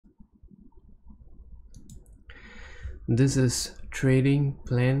This is trading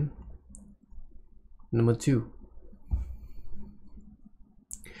plan number 2.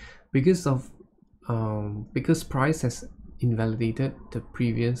 Because price has invalidated the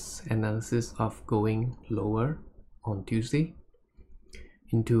previous analysis of going lower on Tuesday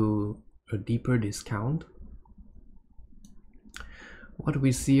into a deeper discount, what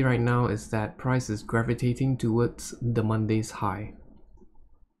we see right now is that price is gravitating towards the Monday's high.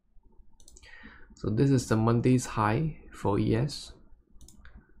 So this is the Monday's high for ES,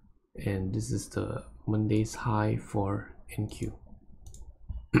 and this is the Monday's high for NQ.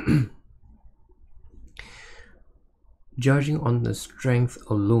 Judging on the strength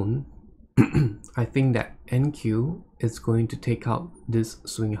alone, I think that NQ is going to take out this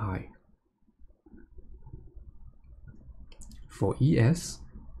swing high. For ES,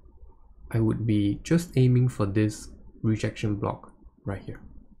 I would be just aiming for this rejection block right here.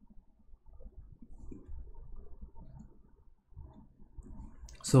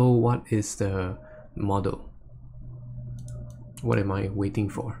 So what is the model? What am I waiting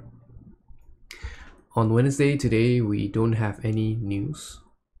for? On Wednesday today, we don't have any news.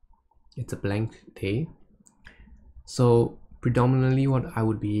 It's a blank day. So predominantly what I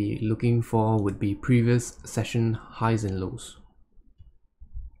would be looking for would be previous session highs and lows.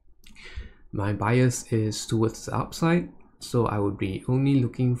 My bias is towards the upside, so I would be only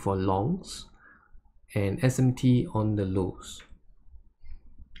looking for longs and SMT on the lows.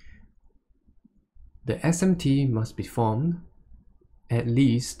 The SMT must be formed at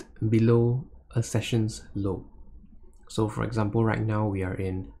least below a session's low. So for example, right now we are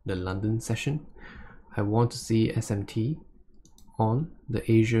in the London session. I want to see SMT on the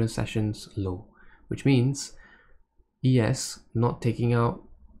Asia session's low, which means ES not taking out,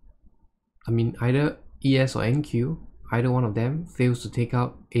 either ES or NQ, either one of them fails to take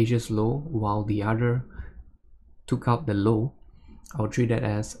out Asia's low while the other took out the low. I'll treat that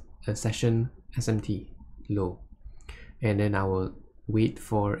as a session SMT low, and then I will wait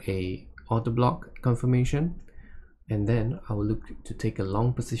for a order block confirmation, and then I will look to take a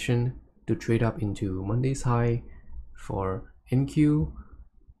long position to trade up into Monday's high for NQ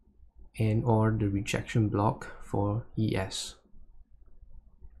and or the rejection block for ES.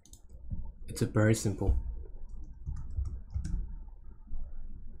 It's very simple.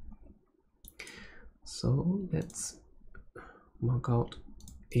 So let's mark out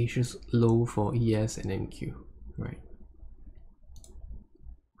Asia's low for ES and NQ, right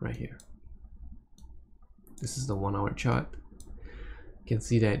here. This is the 1 hour chart. You can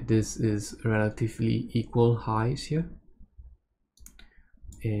see that this is relatively equal highs here,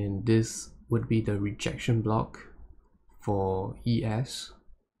 and this would be the rejection block for ES.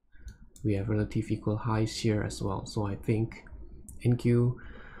 We have relative equal highs here as well, so I think NQ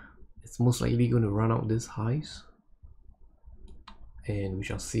is most likely going to run out these highs, and we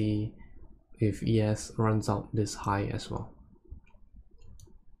shall see if ES runs out this high as well.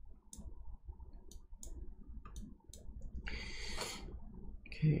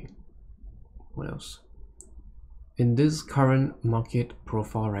 Okay, what else? In this current market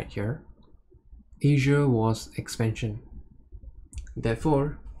profile right here, Asia was expansion.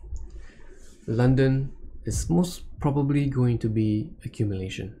 Therefore, London is most probably going to be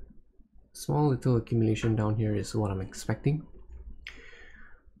accumulation. Small little accumulation down here is what I'm expecting.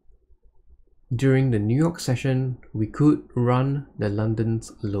 During the New York session, we could run the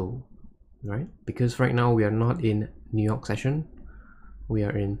London's low, right? Because right now we are not in New York session, we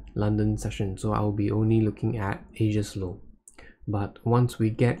are in London session, so I'll be only looking at Asia's low. But once we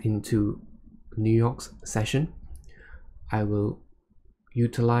get into New York's session, I will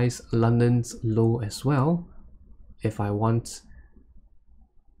utilize London's low as well if I want.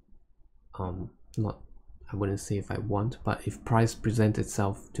 I wouldn't say if I want, but if price presents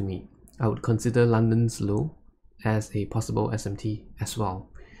itself to me, I would consider London's low as a possible SMT as well,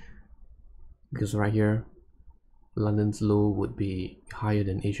 because right here London's low would be higher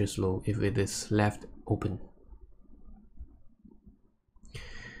than Asia's low if it is left open.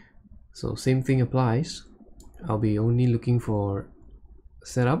 So same thing applies. I'll be only looking for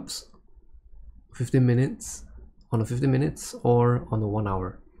setups 15 minutes on a 15 minutes or on a 1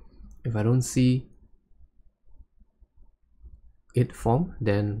 hour. If I don't see it form,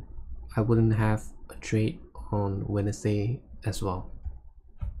 then I wouldn't have a trade on Wednesday as well.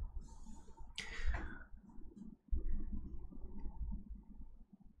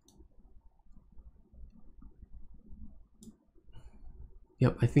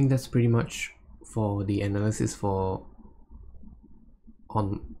 Yep, I think that's pretty much for the analysis for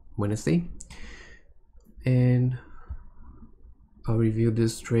on Wednesday, and I'll review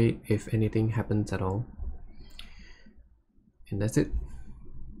this trade if anything happens at all. And that's it.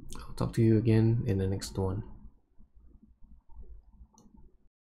 I'll talk to you again in the next one.